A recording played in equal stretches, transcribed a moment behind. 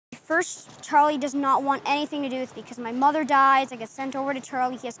first, Charlie does not want anything to do with me because my mother dies. I get sent over to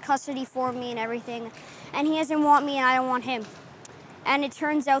Charlie. He has custody for me and everything. And he doesn't want me and I don't want him. And it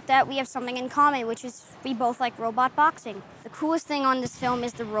turns out that we have something in common, which is we both like robot boxing. The coolest thing on this film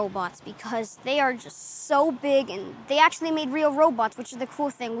is the robots because they are just so big and they actually made real robots, which is the cool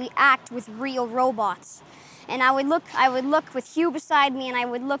thing. We act with real robots. And I would look with Hugh beside me and I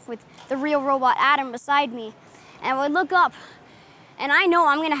would look with the real robot Adam beside me. And I would look up and I know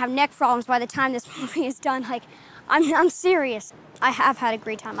I'm gonna have neck problems by the time this movie is done. Like, I'm serious. I have had a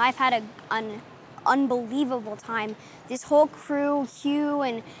great time. I've had an unbelievable time. This whole crew, Hugh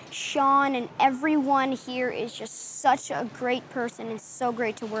and Sean and everyone here is just such a great person and so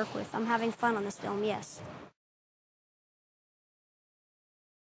great to work with. I'm having fun on this film, yes.